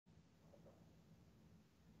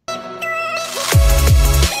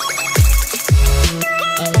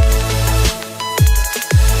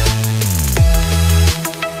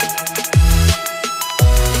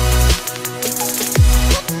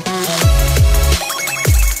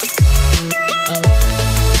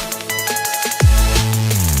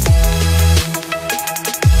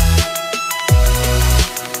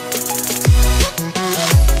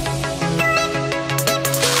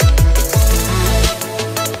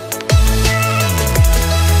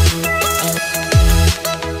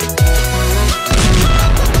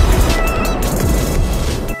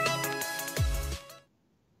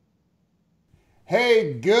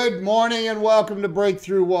Hey, good morning and welcome to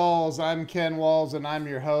Breakthrough Walls. I'm Ken Walls and I'm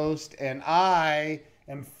your host, and I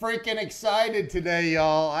am freaking excited today,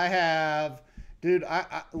 y'all.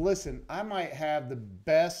 Listen, I might have the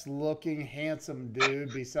best looking, handsome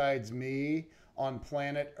dude besides me on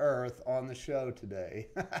planet Earth on the show today.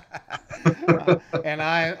 And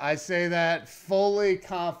I say that fully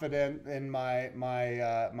confident in my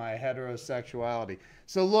heterosexuality.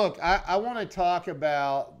 So look, I want to talk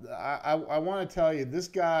about, I want to tell you, this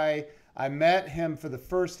guy, I met him for the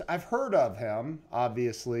first, I've heard of him,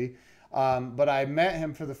 obviously, but I met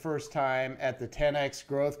him for the first time at the 10X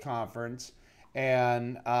Growth Conference,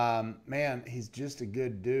 and man, he's just a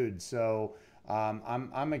good dude. So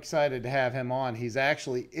I'm excited to have him on. He's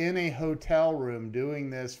actually in a hotel room doing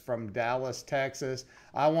this from Dallas, Texas.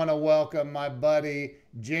 I want to welcome my buddy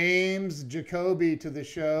James Jacobi to the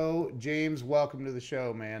show. James, welcome to the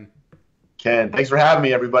show, man. Ken, thanks for having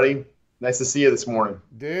me, everybody. Nice to see you this morning.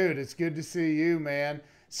 Dude, it's good to see you, man.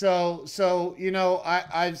 So you know,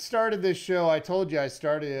 I started this show, I told you I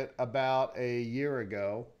started it about a year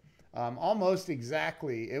ago. Almost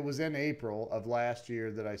exactly. It was in April of last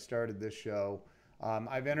year that I started this show.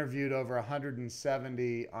 I've interviewed over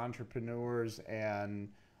 170 entrepreneurs and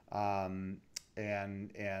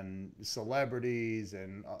celebrities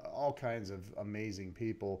and all kinds of amazing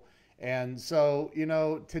people. And so, you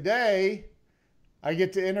know, today I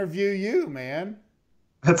get to interview you, man.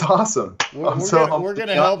 That's awesome. We're going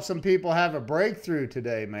to help some people have a breakthrough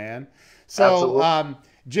today, man. So,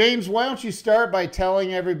 James, why don't you start by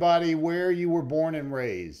telling everybody where you were born and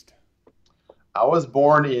raised? I was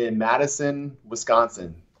born in Madison,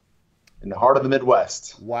 Wisconsin, in the heart of the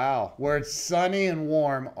Midwest. Wow, where it's sunny and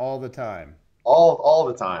warm all the time. All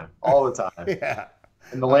the time. Yeah.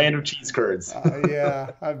 In the land of cheese curds.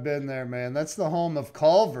 Yeah, I've been there, man. That's the home of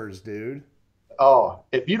Culver's, dude. Oh,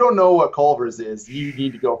 if you don't know what Culver's is, you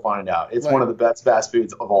need to go find out. It's one of the best fast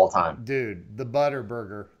foods of all time. Dude, the Butter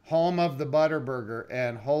Burger. Home of the Butter Burger,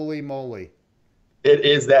 and holy moly. It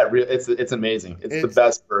is that real. It's amazing. It's the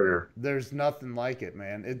best burger. There's nothing like it,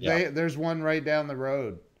 man. There's one right down the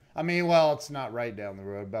road. I mean, well, it's not right down the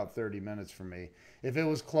road, about 30 minutes from me. If it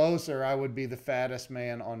was closer, I would be the fattest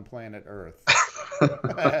man on planet Earth.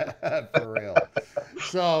 For real.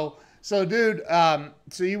 So dude,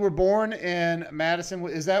 so you were born in Madison.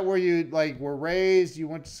 Is that where you were raised? You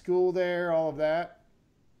went to school there, all of that?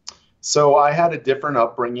 So I had a different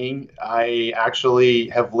upbringing. I actually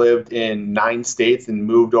have lived in 9 states and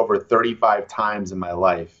moved over 35 times in my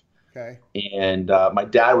life. Okay. And my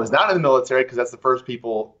dad was not in the military, because that's the first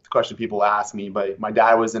question people ask me. But my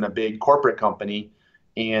dad was in a big corporate company,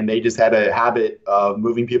 and they just had a habit of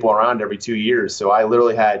moving people around every 2 years. So I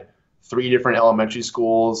literally had 3 different elementary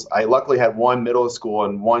schools. I luckily had 1 middle school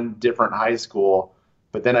and 1 different high school.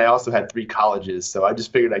 But then I also had 3 colleges. So I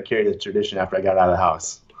just figured I'd carry the tradition after I got out of the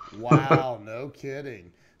house. Wow, no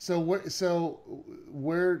kidding. So where'd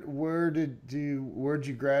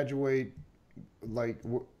you graduate?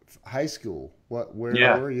 High school?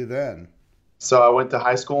 Where were you then? So I went to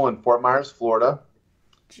high school in Fort Myers, Florida.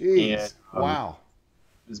 Jeez, wow.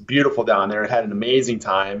 It was beautiful down there. I had an amazing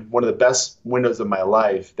time. One of the best windows of my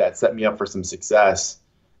life that set me up for some success.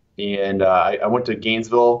 And I went to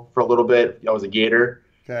Gainesville for a little bit. I was a Gator.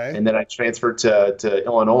 Okay. And then I transferred to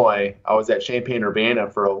Illinois. I was at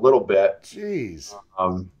Champaign-Urbana for a little bit. Jeez.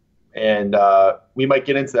 And we might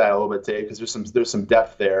get into that a little bit today, because there's some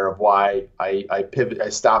depth there of why I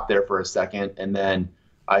stopped there for a second, and then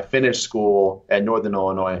I finished school at Northern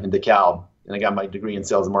Illinois in DeKalb, and I got my degree in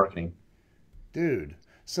sales and marketing. Dude,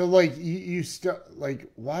 so why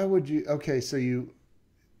would you? Okay, so you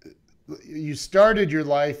started your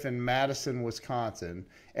life in Madison, Wisconsin.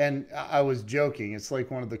 And I was joking. It's like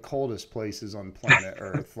one of the coldest places on planet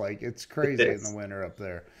Earth. Like, it's crazy in the winter up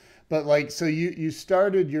there. But so you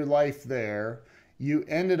started your life there. You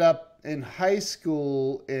ended up in high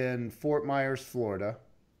school in Fort Myers, Florida.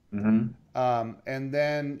 Mm-hmm. And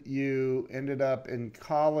then you ended up in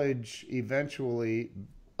college eventually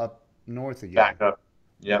up north again. Back up.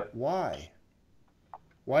 Yep. Why?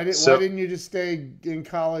 Why So didn't you just stay in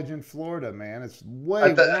college in Florida, man? It's way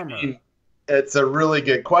I warmer. mean, it's a really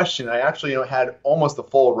good question. I actually, had almost a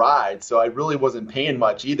full ride, so I really wasn't paying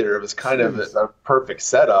much either. It was kind of Jeez. a perfect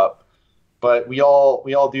setup. But we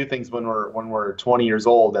all do things when we're 20 years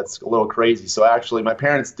old. That's a little crazy. So actually, my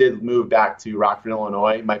parents did move back to Rockford,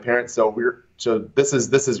 Illinois. My parents, so this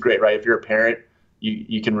is great, right? If you're a parent,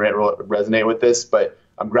 you can resonate with this. But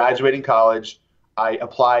I'm graduating college. I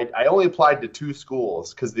applied. I only applied to two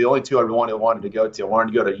schools because the only two I wanted to go to. I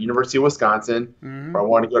wanted to go to University of Wisconsin, or I Hmm.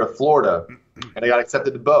 wanted to go to Florida, and I got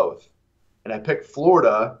accepted to both. And I picked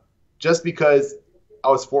Florida just because I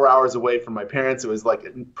was 4 hours away from my parents. It was like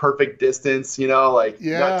perfect distance, like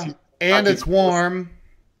Yeah, not and too it's close. warm.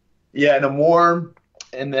 Yeah, and I'm warm.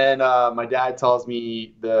 And then my dad tells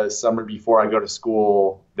me the summer before I go to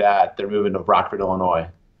school that they're moving to Rockford, Illinois,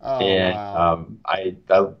 Oh and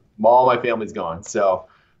wow, all my family's gone. So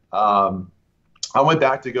um, I went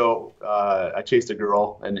back to go. I chased a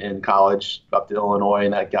girl in college up to Illinois,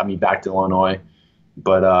 and that got me back to Illinois.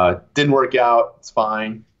 But didn't work out. It's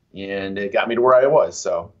fine, and it got me to where I was.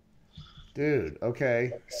 So. dude.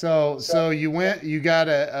 Okay, so you got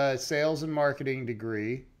a sales and marketing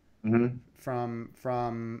degree Mhm.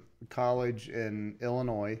 from college in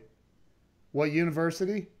Illinois. What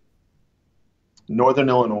university? Northern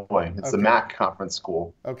Illinois. It's the Okay. MAC conference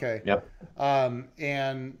school. Okay. Yep.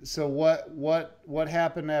 And so what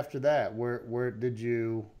happened after that? Where did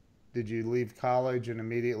you leave college and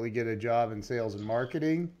immediately get a job in sales and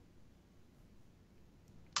marketing?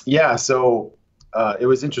 Yeah. So it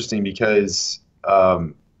was interesting because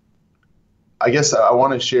I guess I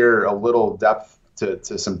want to share a little depth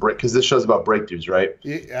to some break because this show's about breakthroughs, right?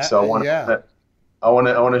 Yeah, So yeah. I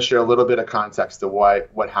want to share a little bit of context to why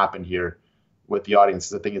what happened here with the audience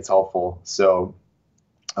because I think it's helpful. So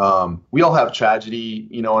we all have tragedy,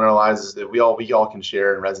 in our lives that we all can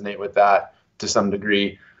share and resonate with that to some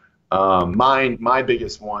degree. My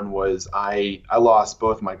biggest one was I lost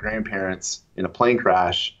both my grandparents in a plane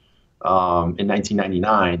crash in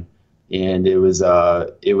 1999, and it was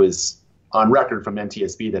on record from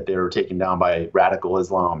NTSB that they were taken down by radical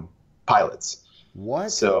Islam pilots.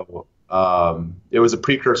 What? So it was a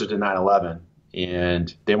precursor to 9/11,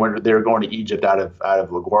 and they were going to Egypt out of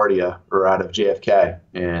LaGuardia or out of JFK,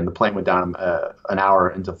 and the plane went down an hour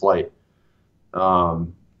into flight.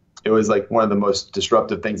 Um, it was like one of the most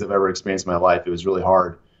disruptive things I've ever experienced in my life. It was really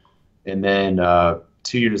hard. And then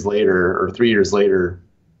 2 years later or 3 years later,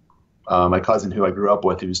 my cousin who I grew up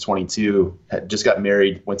with, who was 22, had just got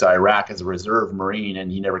married, went to Iraq as a reserve Marine,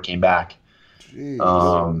 and he never came back.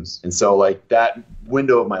 Jeez. And so like that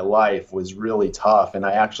window of my life was really tough. And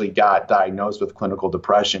I actually got diagnosed with clinical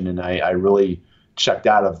depression, and I really checked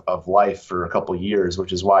out of life for a couple of years,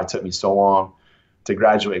 which is why it took me so long to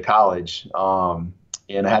graduate college.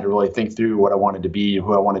 And I had to really think through what I wanted to be,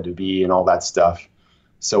 who I wanted to be, and all that stuff.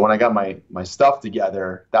 So when I got my stuff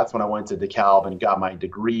together, that's when I went to DeKalb and got my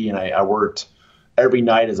degree, and I worked every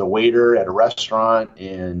night as a waiter at a restaurant,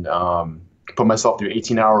 and put myself through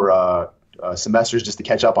 18-hour semesters just to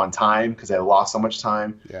catch up on time because I lost so much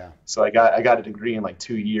time. Yeah. So I got a degree in like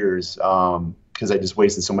 2 years because I just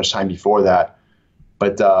wasted so much time before that.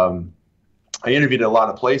 But I interviewed at a lot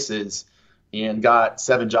of places and got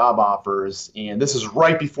 7 job offers. And this is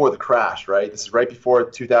right before the crash, right? This is right before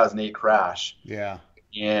the 2008 crash. Yeah.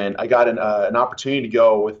 And I got an opportunity to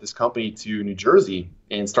go with this company to New Jersey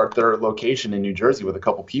and start their location in New Jersey with a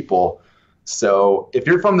couple people. So if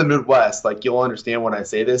you're from the Midwest, like you'll understand when I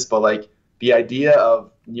say this, but like the idea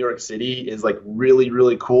of New York City is like really,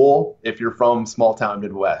 really cool if you're from small town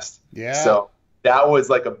Midwest. Yeah. So that was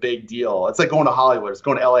like a big deal. It's like going to Hollywood, it's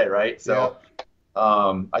going to LA, right? So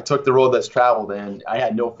Yep. I took the road less traveled, and I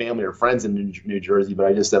had no family or friends in New Jersey, but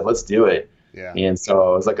I just said, let's do it. Yeah. And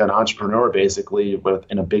so I was like an entrepreneur basically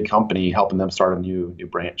in a big company, helping them start a new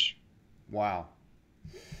branch. Wow.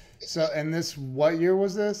 So, and this, what year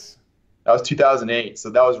was this? That was 2008. So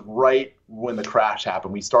that was right when the crash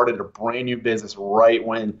happened. We started a brand new business right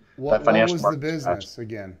when that What financial was the market crashed. business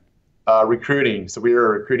again? Recruiting. So we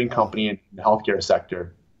were a recruiting Oh, company in the healthcare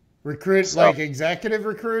sector. recruit, So like executive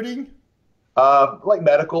recruiting? like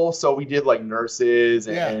medical. So we did like nurses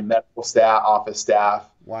Yeah. and medical staff, office staff.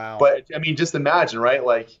 Wow. But I mean, just imagine, right?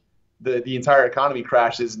 Like the entire economy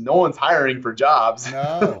crashes. No one's hiring for jobs.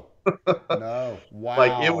 No. No.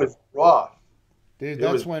 Like it Wow. was rough. Dude, It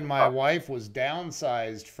that's was when my rough. wife was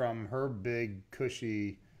downsized from her big,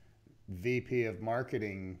 cushy VP of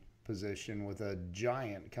marketing position with a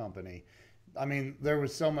giant company. I mean, there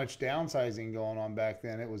was so much downsizing going on back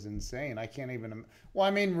then. It was insane. I can't even. Well,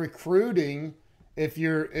 I mean, recruiting if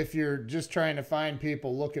you're just trying to find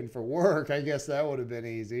people looking for work, I guess that would have been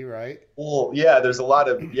easy, right? Well, yeah, there's a lot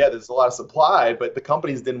of supply, but the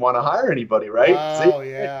companies didn't want to hire anybody, right? Because Oh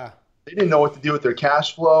yeah, they didn't know what to do with their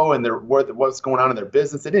cash flow and what's going on in their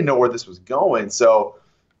business. They didn't know where this was going. So,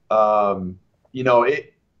 um,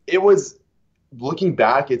 it was looking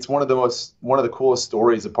back, it's one of the coolest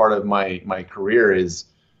stories. A part of my career is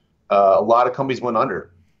a lot of companies went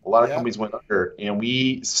under. A lot of yep, companies went under, and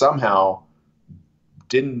we somehow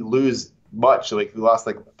didn't lose much. Like we lost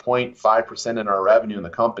like 0.5% in our revenue in the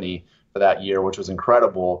company for that year, which was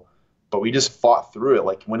incredible. But we just fought through it.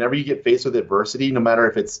 Like whenever you get faced with adversity, no matter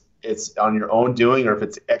if it's on your own doing or if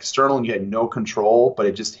it's external and you had no control, but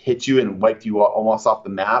it just hit you and wiped you almost off the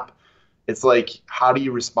map. It's like, how do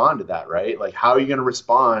you respond to that, right? Like, how are you going to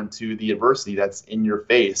respond to the adversity that's in your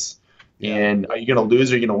face? yep, And are you going to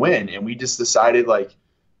lose or are you going to win? And we just decided, like,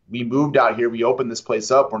 we moved out here, we opened this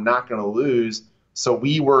place up, we're not going to lose. So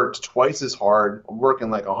we worked twice as hard,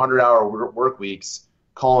 working like 100-hour work weeks,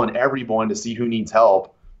 calling everyone to see who needs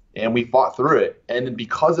help. And we fought through it. And then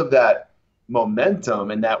because of that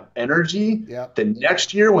momentum and that energy, yep. the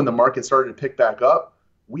next year when the market started to pick back up,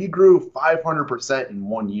 we grew 500% in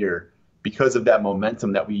 1 year because of that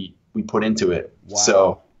momentum that we put into it. Wow.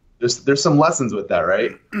 So there's some lessons with that,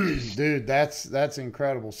 right? Dude, that's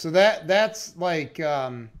incredible. So that's like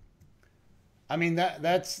I mean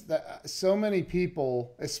that so many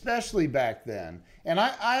people, especially back then. And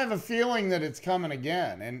I have a feeling that it's coming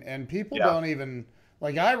again. And people Yeah. don't even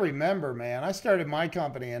like I remember, man, I started my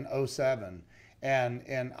company in '07,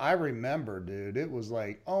 and I remember, dude, it was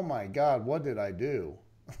like, "Oh my God, what did I do?"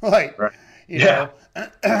 Like, Right. you Yeah.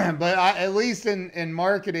 know, but at least in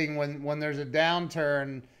marketing, when there's a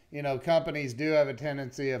downturn, companies do have a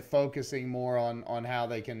tendency of focusing more on how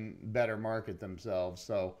they can better market themselves.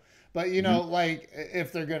 So, but Mhm. like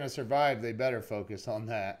if they're going to survive, they better focus on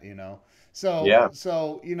that. So, Yeah.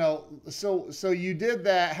 so you did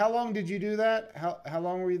that. How long did you do that? How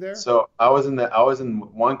long were you there? So I was in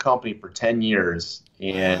one company for 10 years,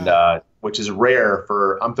 and Wow. which is rare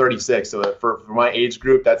for I'm 36, so for my age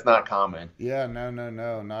group, that's not common. Yeah, no,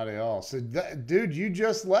 not at all. So, dude, you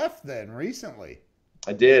just left then recently.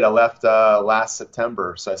 I did. I left last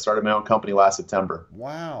September, so I started my own company last September.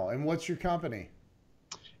 Wow. And what's your company?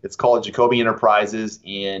 It's called Jacobi Enterprises,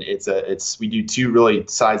 and it's we do two really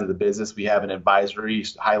sides of the business. We have an advisory,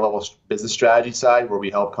 high level business strategy side where we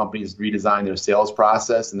help companies redesign their sales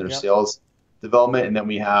process and their Yep. sales development, and then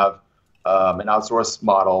we have an outsource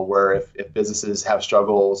model where if businesses have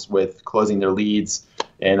struggles with closing their leads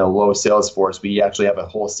and a low sales force, we actually have a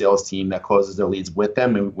whole sales team that closes their leads with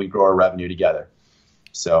them, and we grow our revenue together.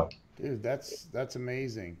 So Dude, that's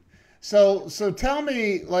amazing. So tell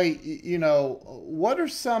me, like, what are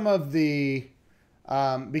some of the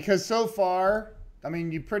because so far, I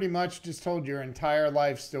mean, you pretty much just told your entire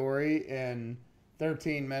life story in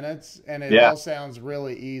 13 minutes, and it yeah, all sounds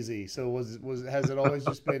really easy. So was has it always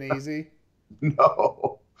just been easy?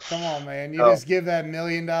 no, Come on, man. You no. just give that $1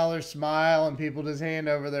 million smile and people just hand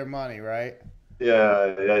over their money, right? Yeah,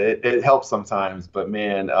 it helps sometimes, but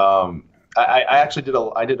man, I actually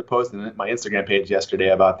I did a post in my Instagram page yesterday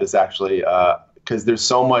about this actually, because there's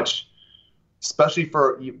so much, especially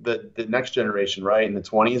for the next generation, right? In the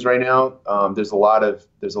 20s right now, there's a lot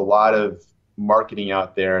of marketing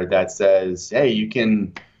out there that says, hey, you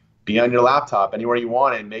can be on your laptop anywhere you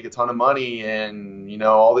want and make a ton of money and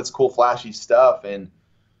all this cool flashy stuff, and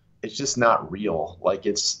it's just not real. Like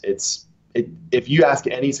if you ask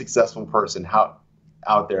any successful person how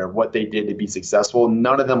out there what they did to be successful,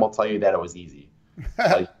 none of them will tell you that it was easy.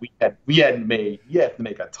 Like you have to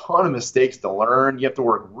make a ton of mistakes to learn. You have to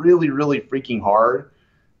work really, really freaking hard.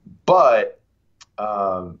 But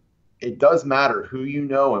it does matter who you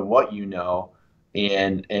know and what you know,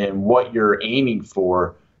 and what you're aiming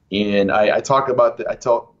for. And I talk about the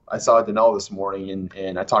I saw Danelle this morning,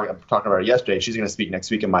 and I'm talking about her yesterday. She's going to speak next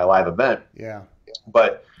week in my live event. Yeah.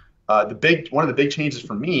 But one of the big changes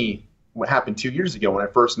for me, what happened 2 years ago when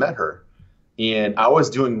I first met her, and I was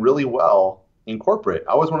doing really well in corporate.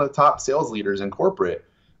 I was one of the top sales leaders in corporate,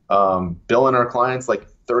 billing our clients like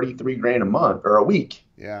 33 grand a month or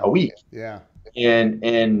Yeah. a week. Yeah.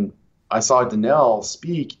 And I saw Danelle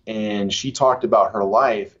speak, and she talked about her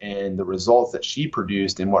life and the results that she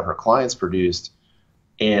produced and what her clients produced.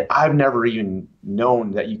 And I've never even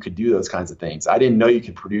known that you could do those kinds of things. I didn't know you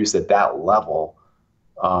could produce at that level.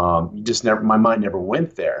 You just never, my mind never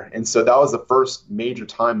went there. And so that was the first major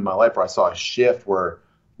time in my life where I saw a shift where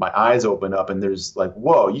my eyes opened up and there's like,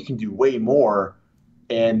 whoa, you can do way more.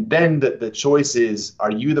 And then the choice is,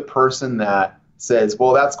 are you the person that says,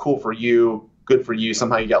 well, that's cool for you. good for you.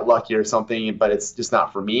 Somehow you got lucky or something, but it's just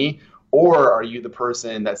not for me. Or are you the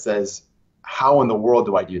person that says, how in the world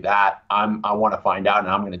do I do that? I want to find out and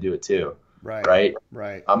I'm going to do it too. Right. Right.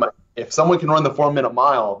 Right. If someone can run the 4 minute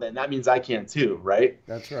mile, then that means I can too. Right.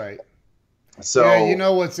 That's right. Yeah, you So,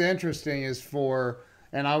 know what's interesting is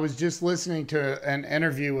and I was just listening to an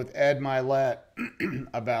interview with Ed Milet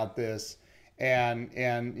about this, and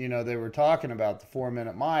they were talking about the 4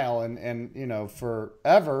 minute mile, and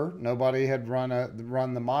forever nobody had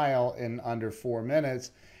run the mile in under 4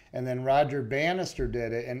 minutes, and then Roger Bannister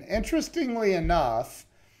did it, and interestingly enough,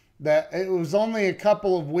 that it was only a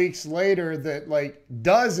couple of weeks later that like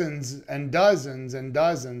dozens and dozens and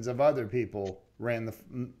dozens of other people ran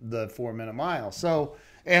the 4 minute mile. So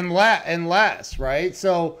and less, right?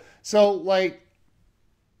 So like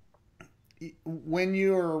when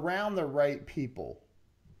you're around the right people,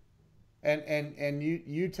 and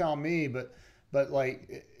you tell me, but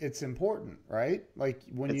like it's important, right? Like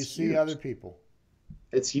when you it's see other huge. people,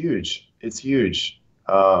 It's huge. It's huge.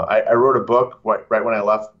 I wrote a book right when I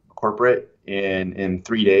left corporate in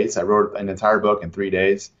 3 days. I wrote an entire book in 3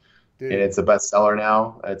 days, and dude. it's a bestseller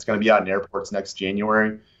now. It's going to be That's out in airports next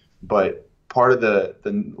January. But part of the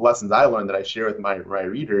lessons I learned that I share with my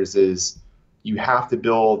readers is you have to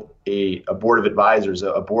build a board of advisors,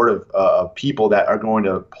 a board of people that are going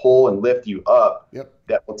to pull and lift you up, yep.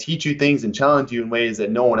 that will teach you things and challenge you in ways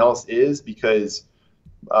that no one else is. Because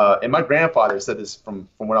and my grandfather said this from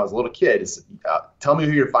when I was a little kid, is tell me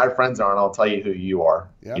who your five friends are and I'll tell you who you are.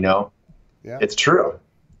 You Yep. know, Yep. it's true.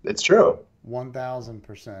 It's true.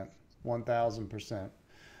 1,000%. 1,000%.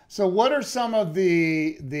 So, what are some of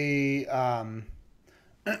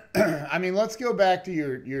I mean, let's go back to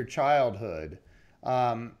your childhood.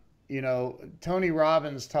 Tony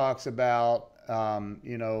Robbins talks about,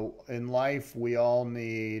 in life we all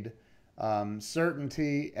need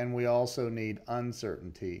certainty and we also need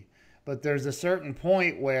uncertainty. But there's a certain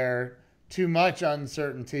point where too much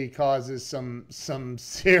uncertainty causes some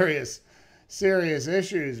serious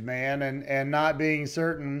issues, man, and not being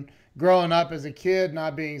certain growing up as a kid,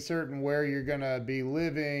 not being certain where you're going to be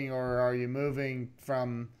living, or are you moving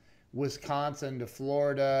from Wisconsin to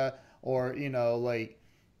Florida, or like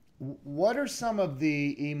what are some of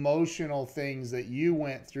the emotional things that you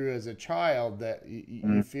went through as a child that you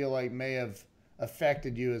Mm, feel like may have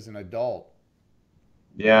affected you as an adult?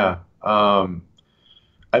 yeah.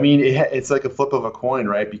 I mean, it's like a flip of a coin,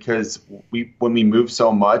 right? Because when we move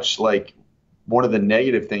so much, like one of the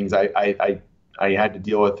negative things I had to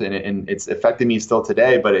deal with, and it's affected me still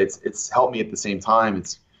today, but it's helped me at the same time.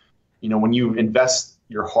 It's, when you invest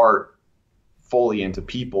your heart fully into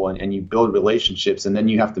people, and you build relationships, and then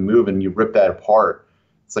you have to move and you rip that apart.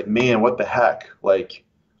 It's like, man, what the heck? Like,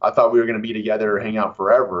 I thought we were going to be together or hang out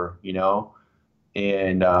forever,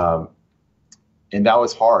 and that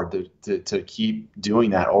was hard to keep doing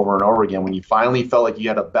that over and over again. When you finally felt like you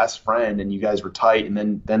had a best friend and you guys were tight, and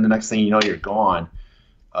then the next thing you know, you're gone,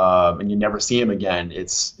 and you never see him again.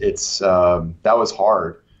 It's that was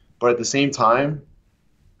hard, but at the same time,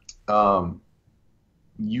 um,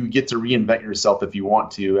 you get to reinvent yourself if you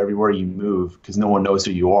want to everywhere you move, because no one knows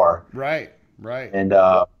who you are, Right, right. and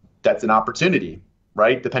that's an opportunity,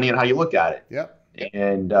 right? Depending on how you look at it. Yep.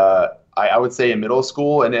 And I would say in middle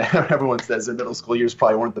school, and everyone says their middle school years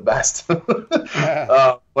probably weren't the best,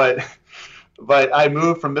 but I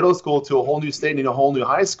moved from middle school to a whole new state and a whole new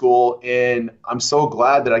high school, and I'm so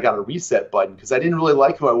glad that I got a reset button, because I didn't really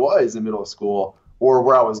like who I was in middle school or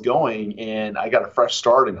where I was going, and I got a fresh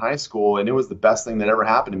start in high school, and it was the best thing that ever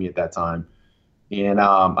happened to me at that time. And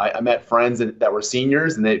I met friends that were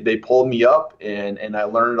seniors, and they pulled me up, and I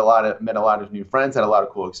learned met a lot of new friends, had a lot of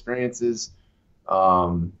cool experiences.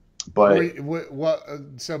 Um, but What?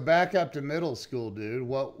 So back up to middle school, dude.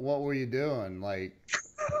 What were you doing? Like,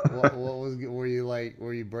 what was? Were you like?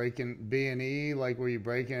 Were you breaking B&E? Like, were you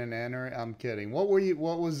breaking and entering? I'm kidding. What were you?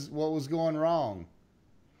 What was going wrong?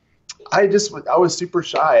 I was super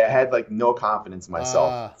shy. I had like no confidence in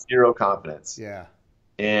myself, Uh, zero confidence. yeah.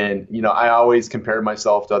 And, I always compared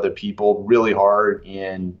myself to other people really hard,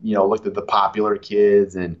 and, looked at the popular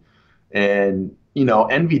kids, and,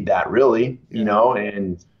 envied that really, Yeah.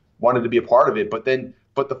 and wanted to be a part of it. But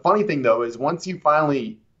the funny thing though is, once you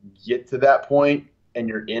finally get to that point and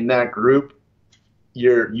you're in that group,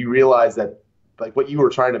 you realize that, like, what you were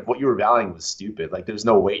valuing was stupid. Like, there's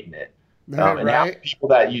no weight in it. And half the Right. people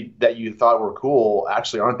that you thought were cool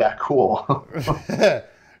actually aren't that cool.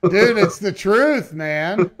 Dude, it's the truth,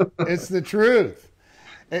 man. It's the truth.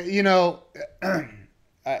 You know,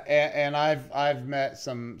 and I've met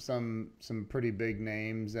some pretty big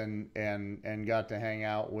names, and got to hang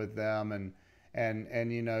out with them, and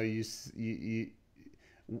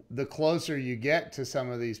the closer you get to some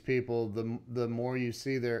of these people, the more you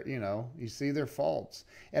see their, you see their faults.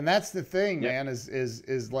 And that's the thing, man,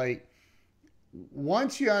 is like,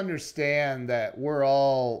 once you understand that we're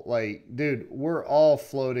all like, dude, we're all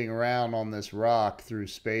floating around on this rock through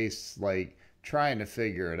space, like trying to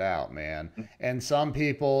figure it out, man. And some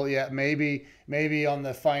people, yeah, maybe on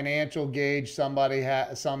the financial gauge,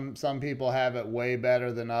 some people have it way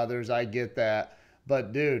better than others. I get that.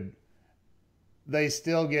 But dude, they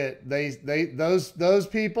still get those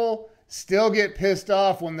people still get pissed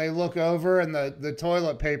off when they look over and the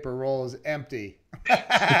toilet paper roll is empty.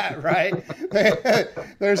 Right?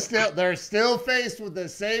 They're still faced with the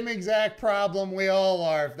same exact problem we all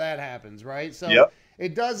are if that happens, right? So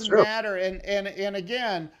it doesn't matter. And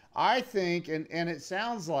again, I think, and it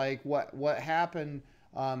sounds like what happened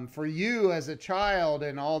for you as a child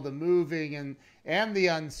and all the moving and the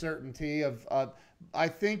uncertainty of I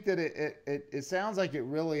think that it sounds like it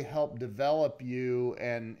really helped develop you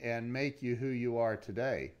and make you who you are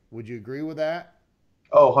today. Would you agree with that?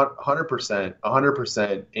 Oh, 100%,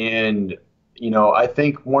 100%. And, I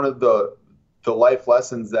think one of the life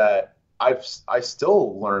lessons that I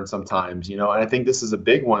still learn sometimes, and I think this is a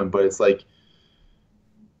big one, but it's like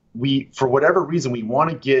for whatever reason, we want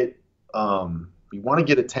to get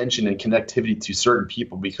attention and connectivity to certain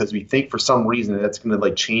people because we think for some reason that's going to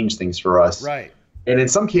like change things for us. Right. And in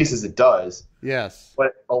some cases it does. Yes.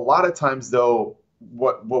 But a lot of times though,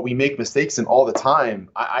 what we make mistakes in all the time,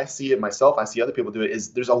 I see it myself, I see other people do it,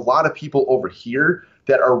 is there's a lot of people over here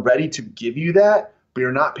that are ready to give you that, but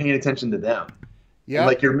you're not paying attention to them. Yeah.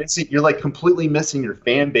 Like you're like completely missing your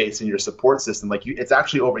fan base and your support system. Like it's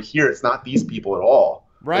actually over here. It's not these people at all.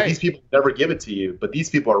 Right. Like these people never give it to you, but these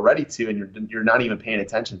people are ready to, and you're not even paying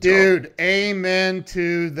attention to them. Dude, them. Amen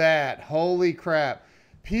to that. Holy crap.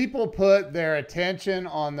 People put their attention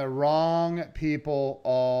on the wrong people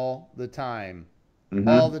all the time. Mm-hmm.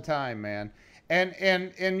 All the time, man. And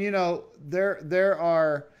there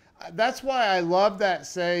are, that's why I love that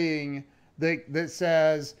saying that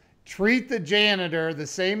says, treat the janitor the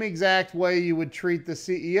same exact way you would treat the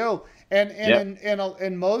CEO. And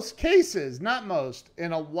in most cases, not most,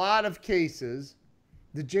 in a lot of cases,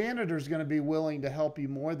 the janitor is going to be willing to help you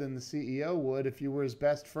more than the CEO would if you were his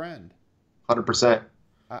best friend. 100%.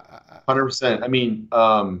 100%. I mean,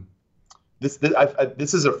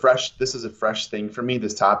 this is a fresh thing for me,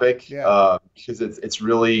 this topic, because it's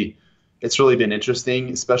really been interesting,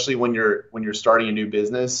 especially when you're starting a new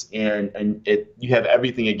business and you have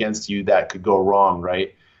everything against you that could go wrong,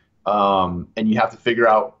 right? And you have to figure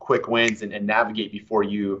out quick wins and navigate before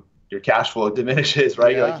your cash flow diminishes,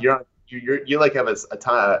 right? Yeah. Like you like have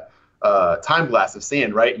a time glass of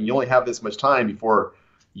sand, right? And you only have this much time before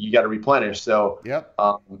you got to replenish. So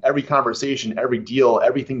every conversation, every deal,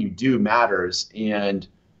 everything you do matters. And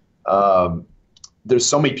there's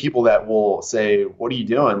so many people that will say, what are you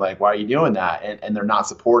doing? Like, why are you doing that? And they're not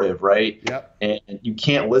supportive, right? Yep. And you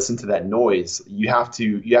can't listen to that noise. You have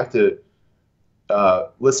to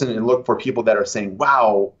listen and look for people that are saying,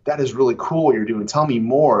 wow, that is really cool what you're doing. Tell me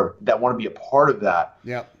more, that want to be a part of that.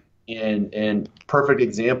 Yep. And perfect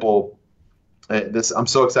example, I'm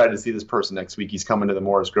so excited to see this person next week. He's coming to the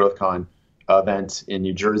Morris Growth Con event in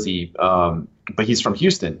New Jersey. But he's from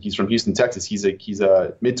Houston. He's from Houston, Texas. He's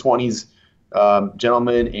a mid-20s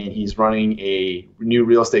gentleman, and he's running a new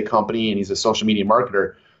real estate company, and he's a social media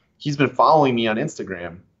marketer. He's been following me on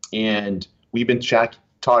Instagram, and we've been talking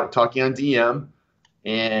on DM,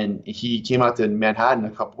 and he came out to Manhattan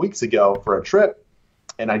a couple weeks ago for a trip,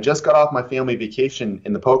 and I just got off my family vacation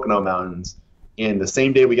in the Pocono Mountains. And the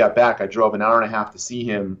same day we got back, I drove an hour and a half to see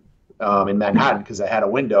him in Manhattan because I had a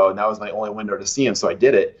window, and that was my only window to see him, so I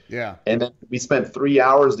did it. Yeah. And then we spent 3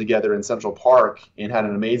 hours together in Central Park and had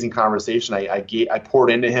an amazing conversation. I poured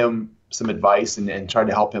into him some advice and tried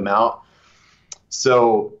to help him out.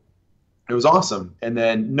 So it was awesome. And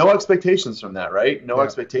then no expectations from that, right? No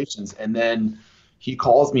expectations. And then he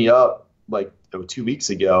calls me up like 2 weeks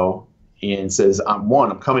ago and says, I'm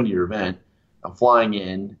coming to your event. I'm flying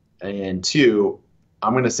in. And 2,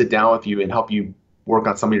 I'm going to sit down with you and help you work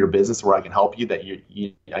on some of your business where I can help you that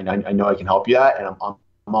I know I can help you at, and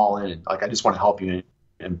I'm all in. Like, I just want to help you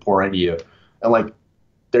and pour into you. And like,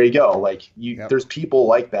 there you go. Like there's people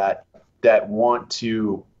like that want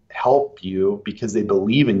to help you because they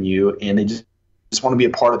believe in you and they just want to be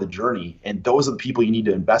a part of the journey. And those are the people you need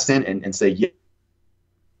to invest in and say, yeah,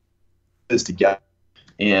 this together.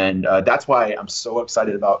 And that's why I'm so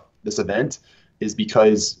excited about this event, is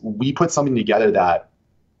because we put something together that,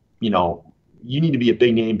 you need to be a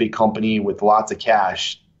big name, big company with lots of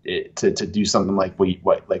cash to do something like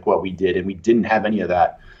what we did, and we didn't have any of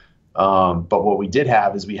that. But what we did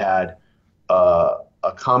have is we had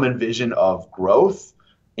a common vision of growth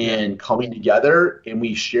Yeah. and coming together, and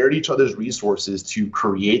we shared each other's resources to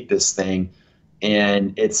create this thing.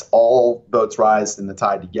 And it's all boats rise and the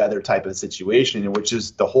tide together type of situation, which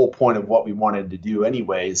is the whole point of what we wanted to do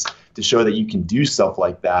anyways, to show that you can do stuff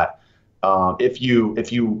like that if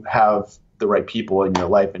you have the right people in your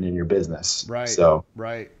life and in your business. Right. So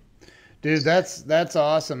Right. Dude, that's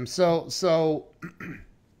awesome. So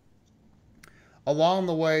along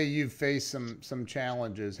the way you've faced some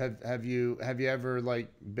challenges. Have you ever like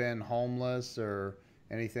been homeless or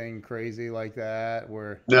anything crazy like that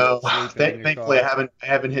where no, sleeping in your thankfully car? I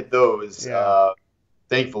haven't hit those. Yeah.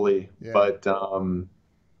 Thankfully, Yeah. but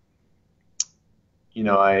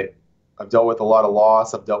I've dealt with a lot of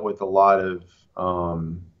loss. I've dealt with a lot of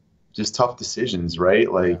just tough decisions, right? Yeah.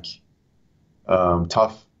 Like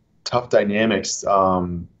tough dynamics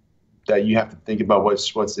that you have to think about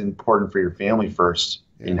what's important for your family first,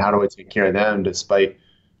 and Yeah. how do I take care of them despite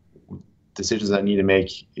decisions I need to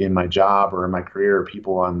make in my job or in my career or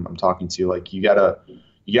people I'm talking to. Like you gotta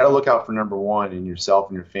look out for number one in yourself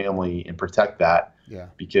and your family and protect that, Yeah.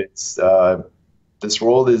 because this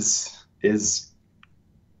world is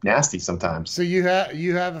nasty sometimes. So you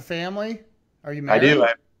have a family? Are you I do.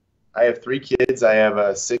 married? I have three kids. I have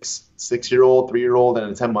a six-year old, 3-year old, and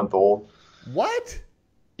a 10-month old. What?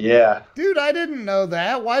 Yeah, Dude, I didn't know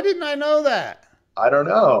that. Why didn't I know that? I don't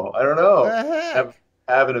know. I don't know. The Have, heck?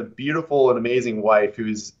 having a beautiful and amazing wife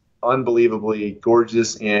who's unbelievably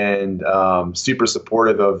gorgeous and super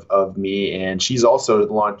supportive of me, and she also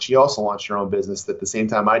launched her own business at the same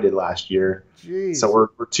time I did last year. So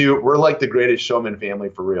Jeez. we're like the greatest showman family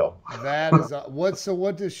for real. That is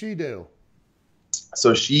what does she do?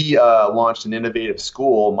 So she launched an innovative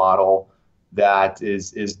school model that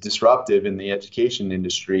is disruptive in the education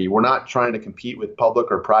industry. We're not trying to compete with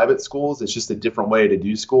public or private schools. It's just a different way to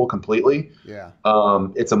do school completely. Yeah.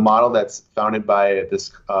 It's a model that's founded by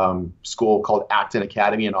this school called Acton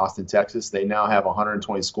Academy in Austin, Texas. They now have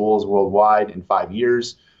 120 schools worldwide in 5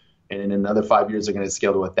 years, and in another 5 years, they're going to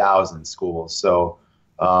scale to 1,000 schools. So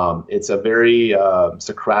it's a very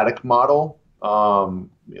Socratic model.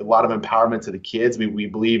 A lot of empowerment to the kids. We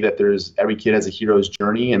believe that every kid has a hero's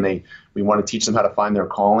journey, and we want to teach them how to find their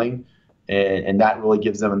calling, and that really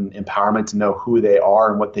gives them empowerment to know who they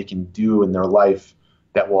are and what they can do in their life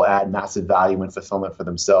that will add massive value and fulfillment for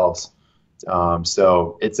themselves.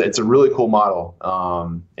 So it's a really cool model,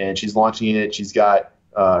 and she's launching it. She's got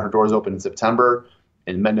her doors open in September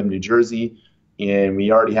in Mendham, New Jersey, and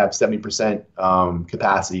we already have 70%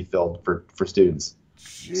 capacity filled for students.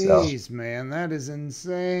 So. Jeez, man, that is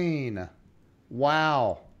insane.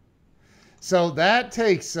 Wow. So that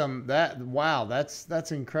takes some that wow,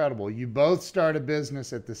 that's incredible. You both started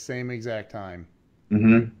business at the same exact time.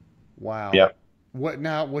 Hmm. Wow. Yeah. What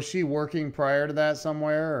now, was she working prior to that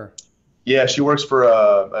somewhere or? Yeah, she works for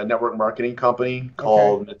a network marketing company Okay.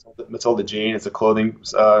 called Matilda Jane. It's a clothing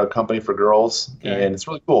company for girls, Okay. and it's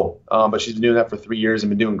really cool. But she's been doing that for 3 years and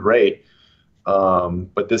been doing great.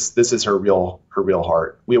 But this is her real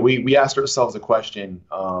heart. We asked ourselves a question.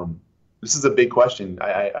 This is a big question.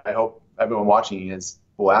 I hope everyone watching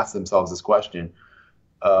will ask themselves this question.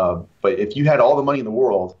 But if you had all the money in the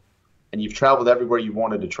world and you've traveled everywhere you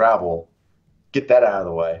wanted to travel, get that out of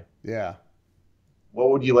the way. Yeah.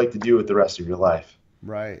 What would you like to do with the rest of your life?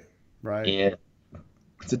 Right. Right. And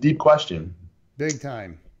it's a deep question, Big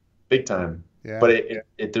time. big time. Yeah. But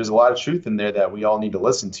there's a lot of truth in there that we all need to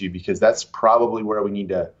listen to, because that's probably where we need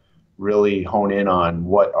to really hone in on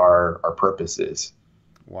what our purpose is.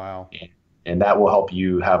 Wow. And that will help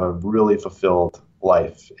you have a really fulfilled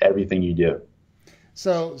life, everything you do.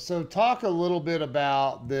 So talk a little bit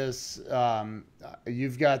about this.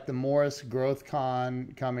 You've got the Morris Growth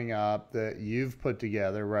Con coming up that you've put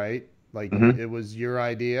together, right? Like Hmm. it was your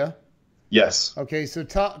idea. Yes. Okay, so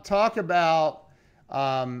talk about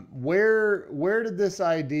where did this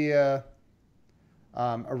idea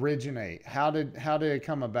originate? How did it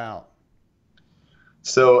come about?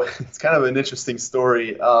 So it's kind of an interesting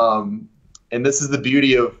story. And this is the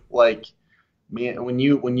beauty of, like, man, when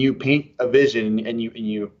you paint a vision, and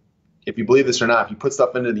you if you believe this or not, if you put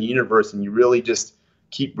stuff into the universe and you really just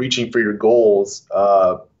keep reaching for your goals,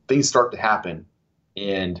 things start to happen.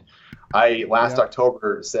 And I last Yep.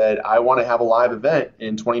 October said I want to have a live event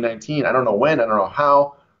in 2019. I don't know when, I don't know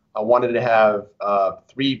how. I wanted to have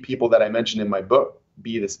three people that I mentioned in my book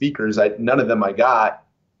be the speakers. None of them I got,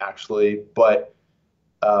 actually, but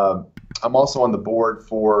I'm also on the board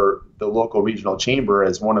for the local regional chamber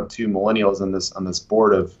as one of two millennials on this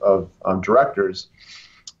board of directors.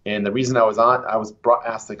 And the reason I was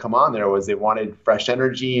asked to come on there was they wanted fresh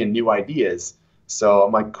energy and new ideas. So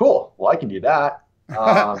I'm like, cool. Well, I can do that.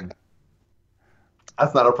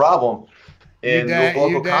 That's not a problem. And the You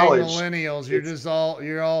local dang college, millennials, it's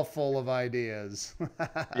you're all full of ideas.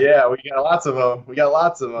 yeah, we got lots of them. We got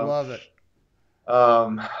lots of them. Love it.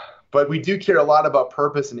 Um, but we do care a lot about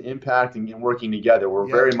purpose and impact and working together. We're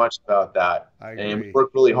very Yep, much about that, I and we agree.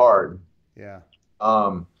 work really hard. Yeah.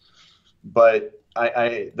 Um, but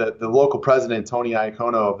the local president, Tony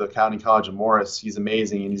Iacono of the County College of Morris, he's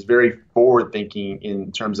amazing, and he's very forward thinking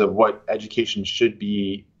in terms of what education should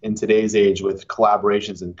be in today's age with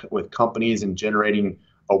collaborations and with companies and generating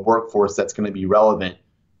a workforce that's going to be relevant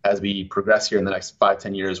as we progress here in the next 5,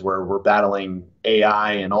 10 years, where we're battling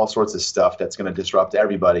AI and all sorts of stuff that's going to disrupt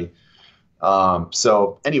everybody.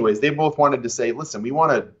 So anyways, they both wanted to say, listen, we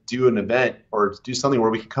want to do an event or do something where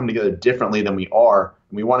we can come together differently than we are.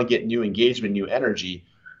 And we want to get new engagement, new energy.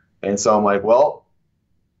 And so I'm like, well,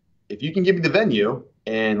 if you can give me the venue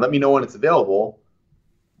and let me know when it's available,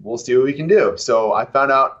 we'll see what we can do. So I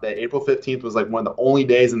found out that April 15th was like one of the only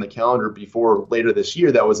days in the calendar before later this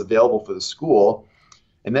year that was available for the school.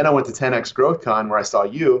 And then I went to 10X Growth Con where I saw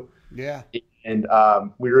you. Yeah. And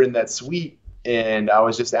we were in that suite, and I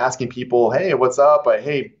was just asking people, hey, what's up?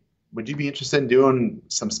 Hey, would you be interested in doing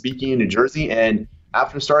some speaking in New Jersey? And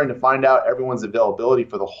after starting to find out everyone's availability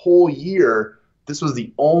for the whole year, this was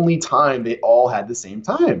the only time they all had the same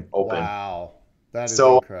time open. Wow. That is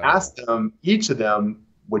So I incredible. asked them, each of them,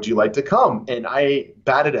 would you like to come? And I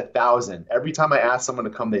batted 1,000. Every time I asked someone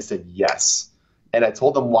to come, they said yes. And I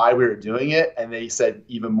told them why we were doing it, and they said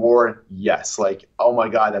even more yes. Like, oh my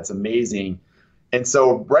God, that's amazing. And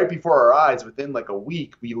so right before our eyes, within like a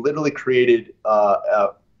week, we literally created a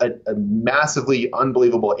massively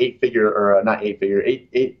unbelievable eight-figure, or not eight-figure,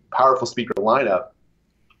 eight powerful speaker lineup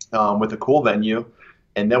with a cool venue.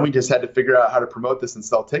 And then we just had to figure out how to promote this and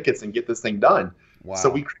sell tickets and get this thing done. So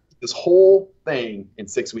we Wow. created this whole thing in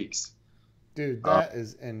 6 weeks. Dude, Um, that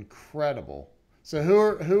is incredible. So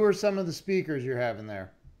who are some of the speakers you're having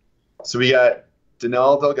there? so we got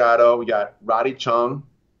Danelle Delgado, we got Roddy Chung,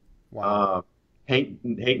 Wow. um, Hank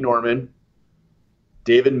Norman,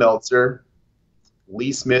 David Meltzer,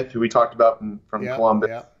 Lee Smith, who we talked about from Yep, Columbus,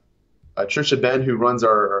 yep, Trisha Ben, who runs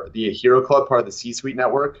the Hero Club, part of the C-Suite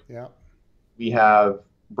Network. yep. We have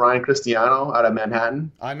Brian Cristiano out of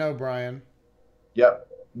Manhattan. I know Brian. Yep,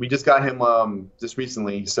 we just got him just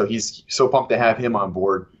recently, so he's so pumped to have him on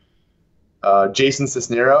board. Jason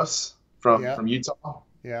Cisneros Yep, from Utah.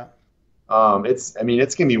 yeah. I mean,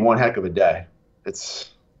 it's gonna be one heck of a day. It's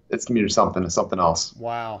gonna be something else.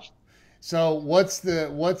 Wow. So what's the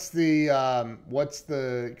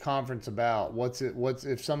conference about? What's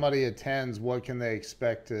if somebody attends, what can they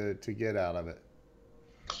expect to get out of it?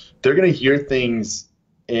 They're gonna hear things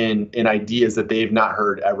in ideas that they've not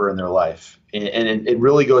heard ever in their life. And it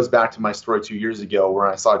really goes back to my story 2 years ago where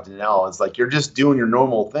I saw Danelle. It's like you're just doing your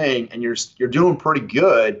normal thing and you're doing pretty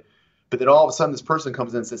good, but then all of a sudden this person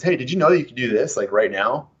comes in and says, "Hey, did you know that you could do this like right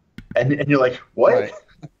now?" And you're like, "What?" Right.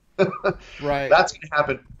 Right. That's going to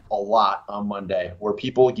happen a lot on Monday, where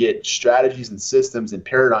people get strategies and systems and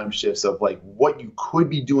paradigm shifts of like what you could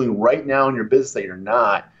be doing right now in your business that you're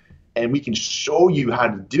not, and we can show you how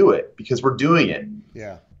to do it because we're doing it.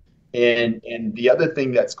 Yeah. And the other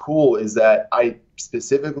thing that's cool is that I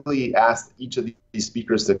specifically asked each of these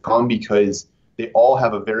speakers to come because they all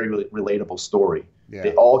have a very relatable story. They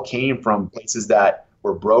Yeah. all came from places that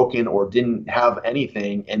were broken or didn't have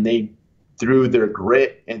anything, and they, through their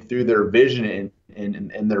grit and through their vision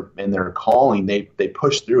and their calling, they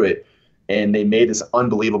pushed through it, and they made this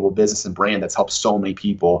unbelievable business and brand that's helped so many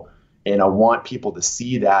people. And I want people to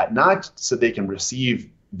see that, not so they can receive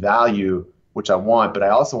value, which I want, but I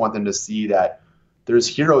also want them to see that there's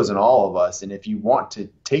heroes in all of us. And if you want to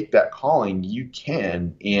take that calling, you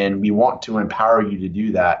can. And we want to empower you to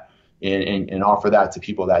do that and offer that to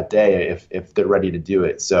people that day if they're ready to do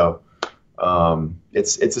it. So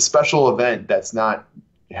it's a special event that's not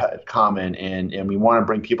common. And we want to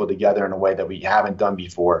bring people together in a way that we haven't done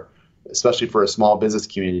before, especially for a small business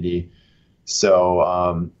community.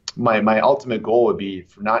 So my ultimate goal would be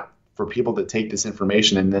for people to take this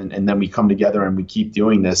information and then we come together and we keep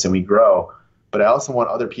doing this and we grow. But I also want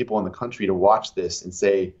other people in the country to watch this and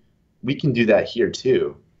say, we can do that here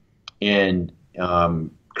too, and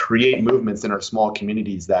create movements in our small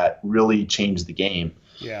communities that really change the game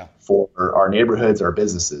Yeah. for our neighborhoods, our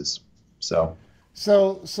businesses. So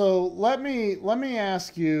So let me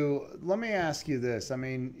ask you this. I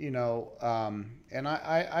mean, and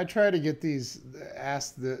I try to get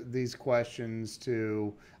these questions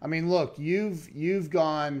to. I mean, look, you've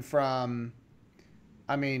gone from.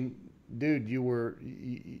 I mean, dude, you were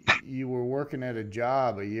working at a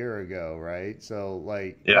job a year ago, right? So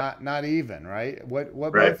like Yeah. not even, right?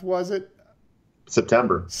 What Right. month was it?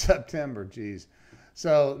 September. September, geez.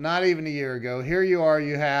 So not even a year ago. Here you are.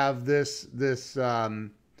 You have this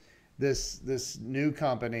new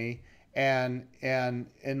company, and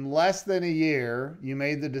in less than a year, you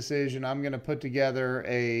made the decision. I'm going to put together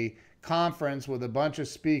a conference with a bunch of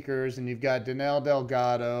speakers, and you've got Danelle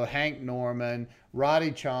Delgado, Hank Norman,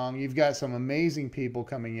 Roddy Chong. You've got some amazing people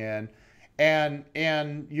coming in, and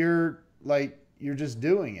you're just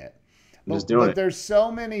doing it. I'm just doing But it. there's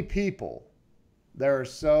so many people. There are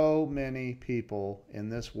so many people in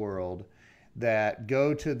this world that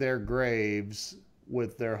go to their graves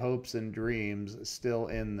with their hopes and dreams still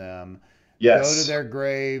in them. Go to Yes. their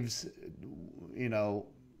graves, you know,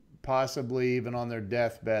 possibly even on their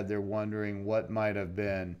deathbed, they're wondering what might have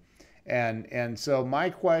been. And so my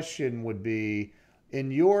question would be,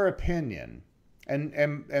 in your opinion, and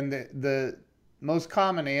the most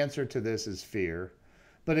common answer to this is fear.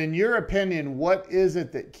 But in your opinion, what is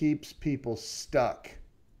it that keeps people stuck?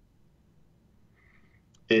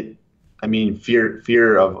 It, I mean,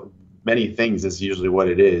 fear of many things is usually what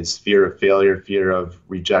it is. Fear of failure, fear of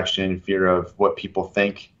rejection, fear of what people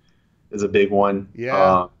think is a big one.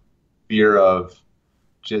 Yeah, Fear of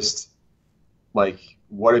just like,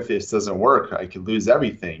 what if this doesn't work? I could lose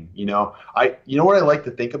everything. You know what I like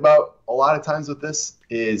to think about a lot of times with this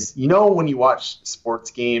is, when you watch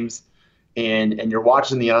sports games and you're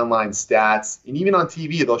watching the online stats, and even on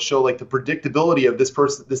TV, they'll show like the predictability of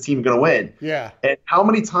this team going to win. yeah, And how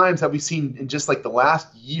many times have we seen in just like the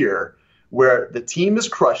last year where the team is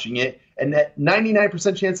crushing it and that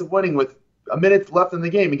 99% chance of winning with a minute left in the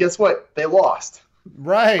game, and guess what? They lost.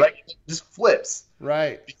 right, Right? It just flips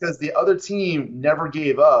right. because the other team never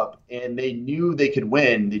gave up and they knew they could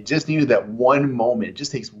win. They just needed that one moment. It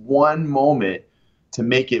just takes one moment to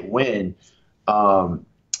make it win. Um,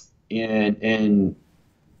 and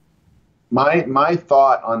my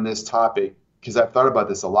thought on this topic, because I've thought about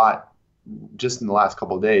this a lot just in the last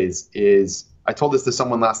couple of days, is I told this to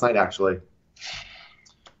someone last night actually,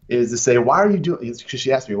 is to say, why are you doing? Because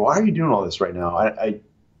she asked me, why are you doing all this right now?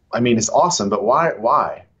 I mean, it's awesome, but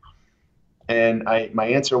why? And my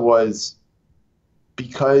answer was,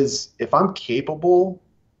 because if I'm capable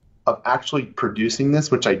of actually producing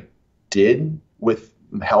this, which I did with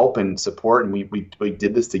help and support, and we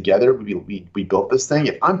did this together, we built this thing.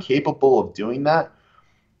 If I'm capable of doing that,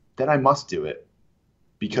 then I must do it.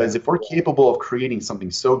 Because Yeah, if we're capable of creating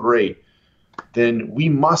something so great, then we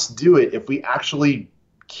must do it if we actually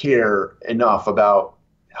care enough about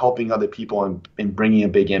helping other people and bringing a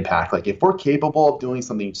big impact. Like if we're capable of doing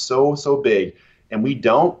something so big and we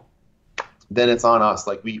don't, then it's on us.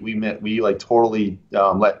 Like we like totally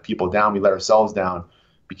let people down. We let ourselves down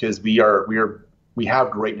because we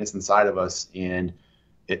have greatness inside of us, and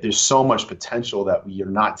there's so much potential that we are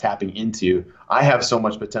not tapping into. I have so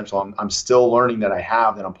much potential. I'm still learning that I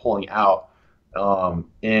have that I'm pulling out. And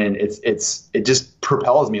it just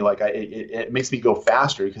propels me. Like it makes me go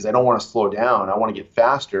faster because I don't want to slow down. I want to get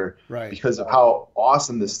faster right. because of how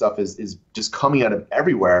awesome this stuff is just coming out of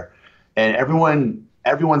everywhere, and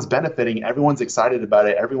everyone's benefiting. Everyone's excited about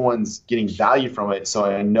it. Everyone's getting value from it. So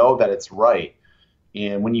I know that it's right.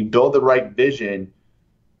 And when you build the right vision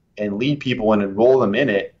and lead people and enroll them in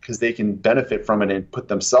it because they can benefit from it and put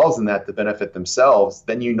themselves in that to benefit themselves,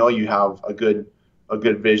 then you have a good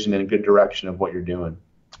vision and a good direction of what you're doing.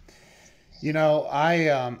 I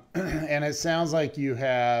and it sounds like you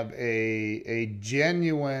have a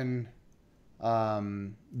genuine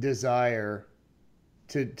desire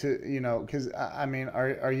to because I mean,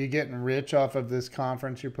 are you getting rich off of this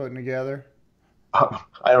conference you're putting together?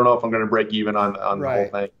 I don't know if I'm going to break even on the whole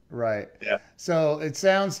Right, thing. right. Yeah. So it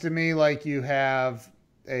sounds to me like you have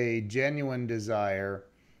a genuine desire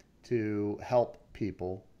to help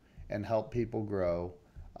people and help people grow,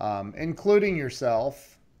 including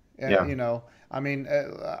yourself. And Yeah. I mean,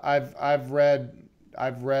 I've read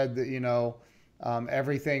that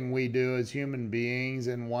everything we do as human beings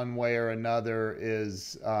in one way or another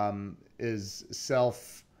is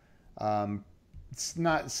self. It's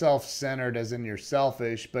not self-centered as in you're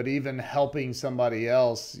selfish, but even helping somebody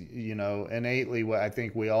else, innately, I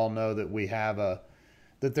think we all know that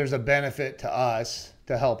that there's a benefit to us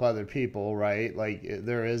to help other people, right? Like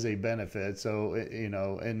there is a benefit. So,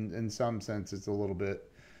 in some sense, it's a little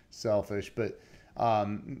bit selfish, but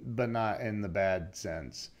not in the bad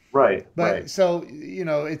sense. Right. But Right. so,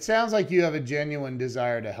 it sounds like you have a genuine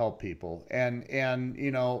desire to help people. And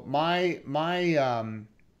my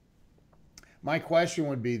My question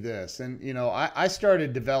would be this, and I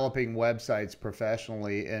started developing websites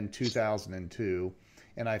professionally in 2002,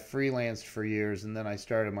 and I freelanced for years, and then I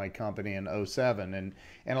started my company in '07, and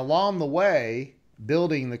along the way,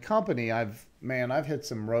 building the company, I've hit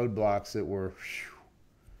some roadblocks that were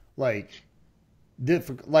like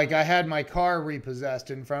difficult. Like I had my car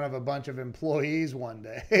repossessed in front of a bunch of employees one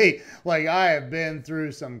day. Like I have been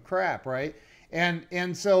through some crap, right?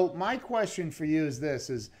 And so my question for you is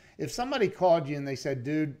this: is if somebody called you and they said,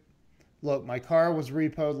 "Dude, look, my car was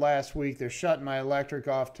repoed last week. They're shutting my electric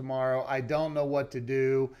off tomorrow. I don't know what to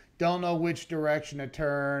do. Don't know which direction to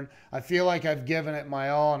turn. I feel like I've given it my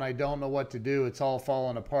all and I don't know what to do. It's all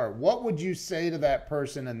falling apart." What would you say to that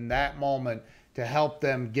person in that moment to help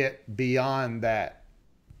them get beyond that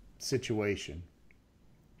situation?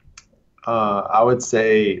 I would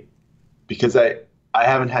say, because I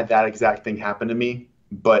haven't had that exact thing happen to me,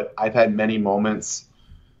 but I've had many moments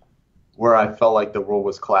where I felt like the world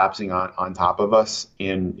was collapsing on top of us,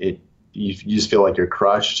 and you just feel like you're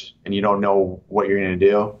crushed and you don't know what you're going to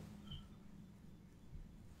do.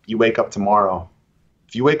 You wake up tomorrow.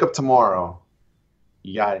 If you wake up tomorrow,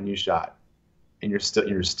 you got a new shot, and you're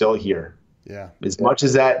still here. Yeah. As much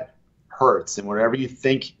as that hurts, and whatever you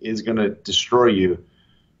think is going to destroy you,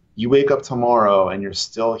 you wake up tomorrow and you're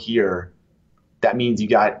still here. That means you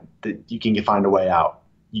can find a way out.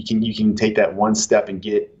 You can take that one step and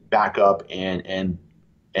get back up, and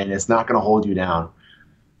it's not going to hold you down.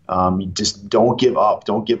 You just don't give up.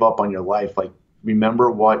 Don't give up on your life. Like, remember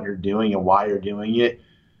what you're doing and why you're doing it.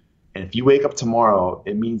 And if you wake up tomorrow,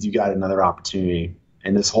 it means you got another opportunity,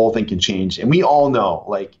 and this whole thing can change. And we all know,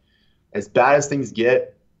 like, as bad as things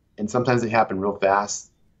get, and sometimes they happen real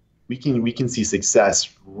fast, we can see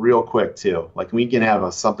success real quick too. Like, we can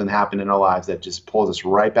have something happen in our lives that just pulls us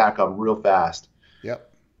right back up real fast.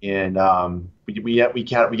 Yep. And we got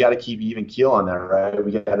to keep even keel on that, right?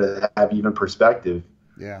 We got to have even perspective.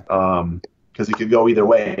 Yeah. Because it could go either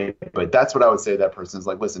way. But that's what I would say to that person is,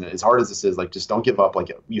 like, listen, as hard as this is, like, just don't give up.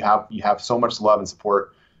 Like, you have so much love and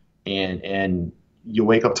support, and you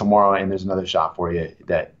wake up tomorrow and there's another shot for you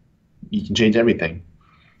that you can change everything.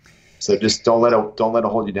 So just don't let it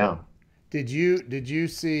hold you down. Did you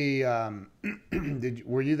see?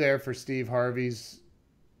 Were you there for Steve Harvey's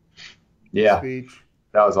speech?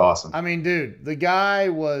 That was awesome. I mean, dude, the guy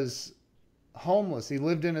was homeless. He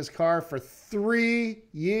lived in his car for 3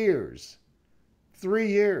 years. 3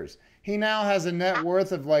 years. He now has a net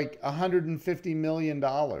worth of like $150 million.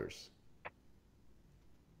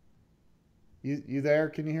 You there?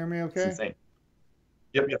 Can you hear me okay? It's insane.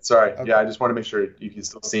 Yep. Sorry. Okay. Yeah, I just want to make sure you can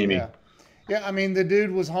still see me. Yeah. I mean, the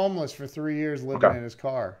dude was homeless for 3 years living in his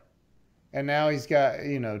car. And now he's got,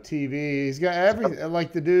 TV. He's got everything.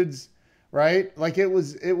 Like, the dude's, right? Like, it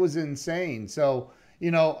was insane. So,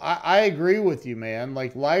 I agree with you, man.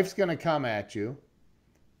 Like, life's going to come at you.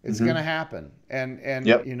 It's going to happen. And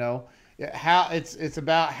yep. How it's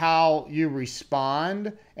about how you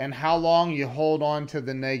respond and how long you hold on to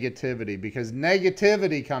the negativity, because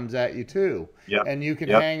negativity comes at you too. Yep. And you can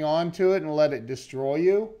hang on to it and let it destroy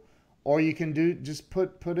you, or you can just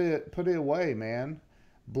put it away, man.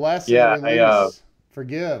 Bless and release,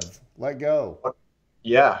 forgive, let go.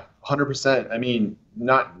 Yeah, 100%. I mean,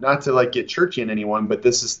 not to like get churchy in anyone, but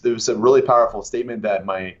there was a really powerful statement that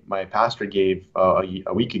my pastor gave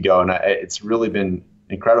a week ago, and it's really been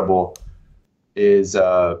incredible. Is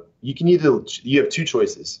you have two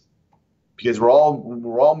choices, because we're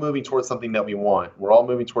all moving towards something that we want. We're all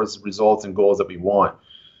moving towards results and goals that we want.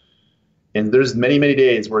 And there's many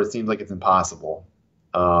days where it seems like it's impossible.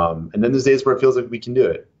 And then there's days where it feels like we can do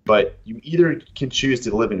it. But you either can choose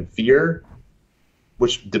to live in fear,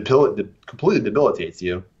 which completely debilitates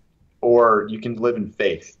you, or you can live in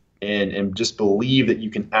faith and just believe that you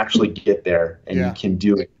can actually get there and you can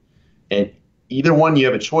do it. And either one, you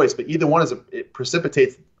have a choice, but either one it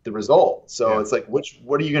precipitates the result. So it's like, what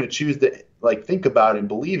are you going to choose to like think about and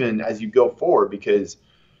believe in as you go forward? Because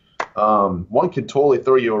one could totally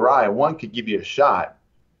throw you awry, one could give you a shot.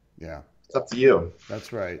 Yeah, it's up to you.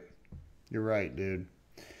 That's right. You're right, dude.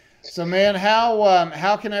 So, man,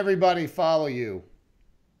 how can everybody follow you?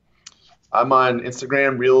 I'm on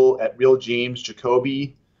Instagram, real James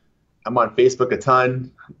Jacobi. I'm on Facebook a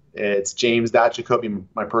ton. It's James.Jacobi,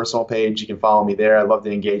 my personal page. You can follow me there. I'd love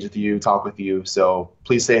to engage with you, talk with you. So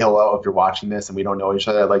please say hello if you're watching this and we don't know each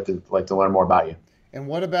other. I'd like to learn more about you. And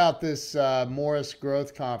what about this Morris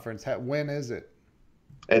Growth Conference? When is it?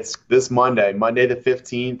 It's this Monday the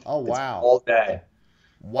 15th. Oh, wow. It's all day.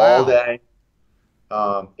 Wow. All day.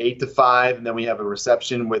 8 to 5, and then we have a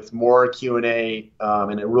reception with more Q&A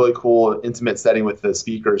in a really cool, intimate setting with the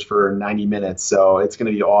speakers for 90 minutes. So it's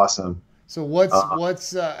going to be awesome. So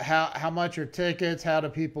Uh, how much are tickets? How do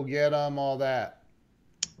people get them? All that.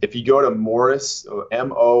 if you go to Morris, Morris,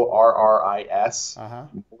 Uh huh.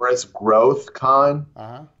 MorrisGrowthCon.com, Uh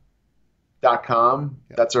huh.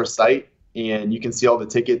 Yep. that's our site, and you can see all the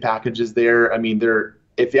ticket packages there. I mean, there.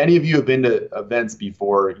 If any of you have been to events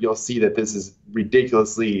before, you'll see that this is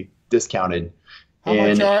ridiculously discounted,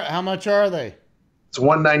 and How much are they? it's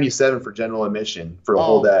 197 for general admission for a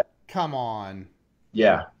whole Oh, day. come on.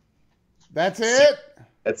 Yeah, That's it?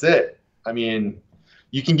 that's it. I mean,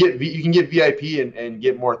 you can get VIP and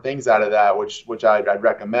get more things out of that, which I'd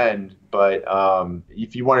recommend. But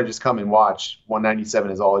if you want to just come and watch,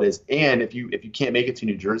 197 is all it is. And if you can't make it to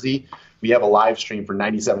New Jersey, we have a live stream for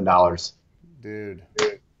 $97. Dude,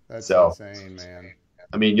 that's So insane, man.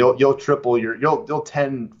 I mean, you'll triple you'll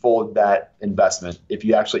tenfold that investment if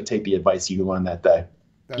you actually take the advice you learn that day.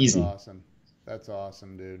 That's Easy. awesome. That's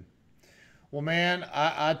awesome, dude. Well, man,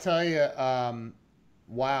 I tell you,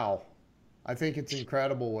 wow. I think it's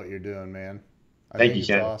incredible what you're doing, man. I Thank think you,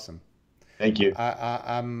 it's Ken. awesome. Thank you.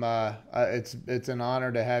 It's an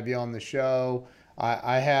honor to have you on the show.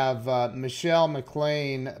 I have Michelle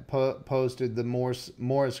McLean posted the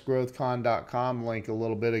morrisgrowthcon.com link a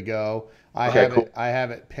little bit ago. Okay, cool. I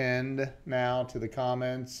have it pinned now to the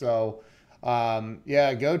comments. So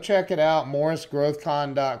yeah, go check it out.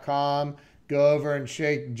 morrisgrowthcon.com. Go over and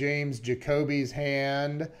shake James Jacobi's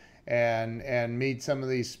hand and meet some of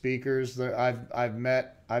these speakers that I've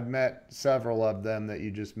met several of them that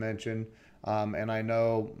you just mentioned. And I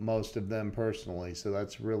know most of them personally, so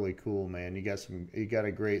that's really cool, man. You got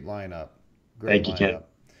a great lineup. Great Thank you, Ken. lineup.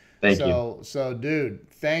 Thank you. So dude,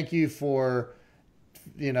 thank you for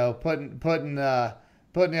putting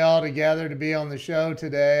it all together to be on the show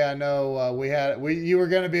today. I know you were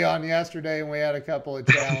going to be on yesterday, and we had a couple of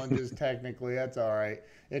challenges technically. That's all right.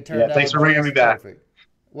 It turned Yeah, thanks out for bringing me just back. perfect.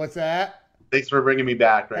 What's that? Thanks for bringing me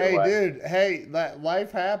back right Hey, away. dude. Hey,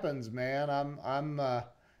 life happens, man.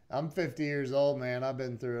 I'm 50 years old, man. I've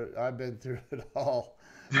been through it. I've been through it all.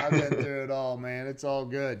 I've been through it all, man. It's all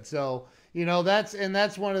good. So,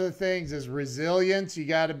 that's one of the things is resilience. You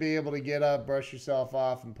got to be able to get up, brush yourself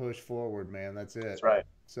off, and push forward, man. That's it. That's right.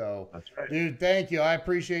 So, That's right. dude, thank you. I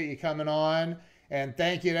appreciate you coming on. And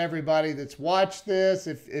thank you to everybody that's watched this.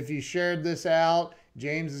 If you shared this out,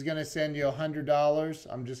 James is going to send you $100.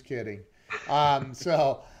 I'm just kidding.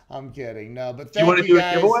 So I'm kidding. No, but Do you want to thank you do a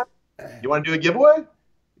guys. giveaway? You want to do a giveaway?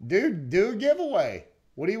 Dude, do a giveaway.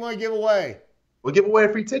 What do you want to give away? We'll give away a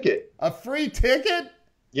free ticket. A free ticket?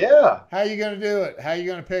 Yeah. How you going to do it? How you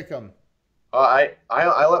going to pick them? I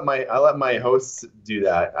let my hosts do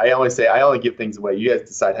that. I only give things away. You guys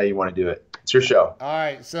decide how you want to do it. It's your show. All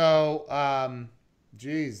right. So,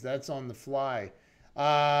 geez, that's on the fly.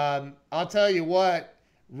 I'll tell you what.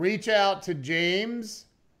 Reach out to James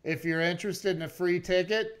if you're interested in a free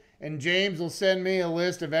ticket, and James will send me a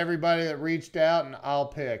list of everybody that reached out, and I'll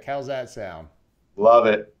pick. How's that sound? Love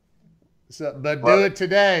it. So, but Love do it. it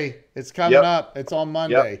today. It's coming Yep. up. It's on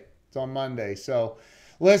Monday. Yep. It's on Monday. So,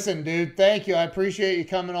 listen, dude. Thank you. I appreciate you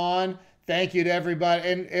coming on. Thank you to everybody.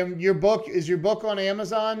 And your book is on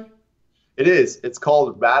Amazon? It is. It's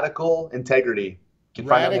called Radical Integrity. You can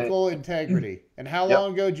find it on Radical Integrity. And how Yep.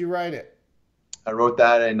 long ago did you write it? I wrote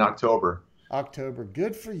that in October. October.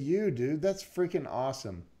 Good for you, dude. That's freaking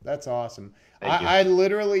awesome. That's awesome. Thank you. I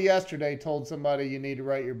literally yesterday told somebody you need to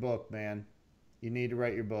write your book, man. You need to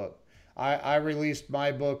write your book. I released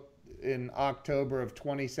my book in October of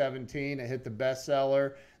 2017. It hit the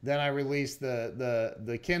bestseller. Then I released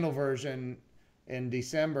the Kindle version in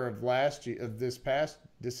December of this past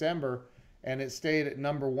December, and it stayed at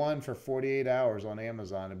 #1 for 48 hours on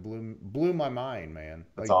Amazon. It blew my mind, man.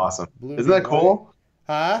 That's Like, awesome. blew Isn't me that away. cool?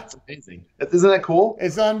 Huh? That's amazing. Isn't that cool?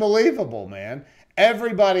 It's unbelievable, man.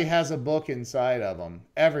 Everybody has a book inside of them.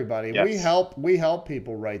 Everybody. Yes. We help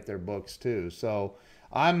people write their books too. So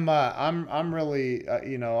I'm really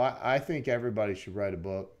I think everybody should write a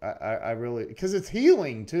book. I really, because it's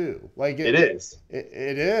healing too. Like It is.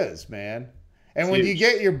 It is, man. And It's when you huge.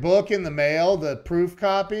 get your book in the mail, the proof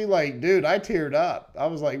copy, like, dude, I teared up. I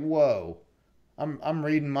was like, whoa, I'm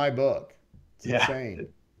reading my book. It's Yeah. insane.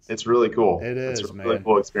 It's really cool. It It's is, a really man.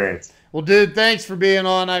 cool experience. Well, dude, thanks for being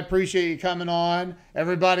on. I appreciate you coming on.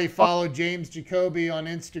 Everybody follow James Jacobi on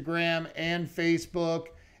Instagram and Facebook.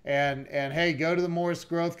 And hey, go to the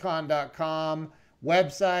morrisgrowthcon.com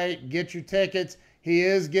website, get your tickets. He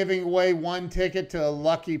is giving away one ticket to a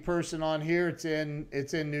lucky person on here. It's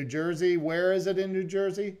in New Jersey. Where is it in New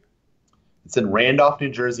Jersey? It's in Randolph, New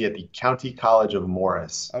Jersey at the County College of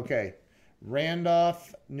Morris. Okay.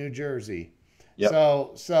 Randolph, New Jersey. Yep.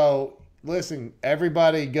 So listen,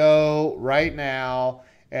 everybody go right now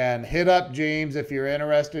and hit up James if you're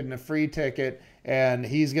interested in a free ticket. And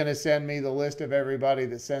he's going to send me the list of everybody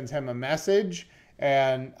that sends him a message,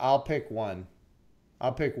 and I'll pick one.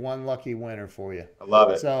 I'll pick one lucky winner for you. I love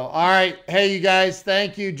it. So, all right. Hey, you guys,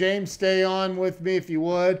 thank you. James, stay on with me if you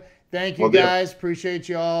would. Thank you, Will do. guys. Appreciate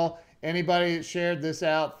you all. Anybody that shared this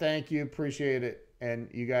out, thank you. Appreciate it. And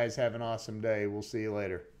you guys have an awesome day. We'll see you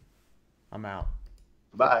later. I'm out.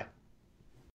 Bye.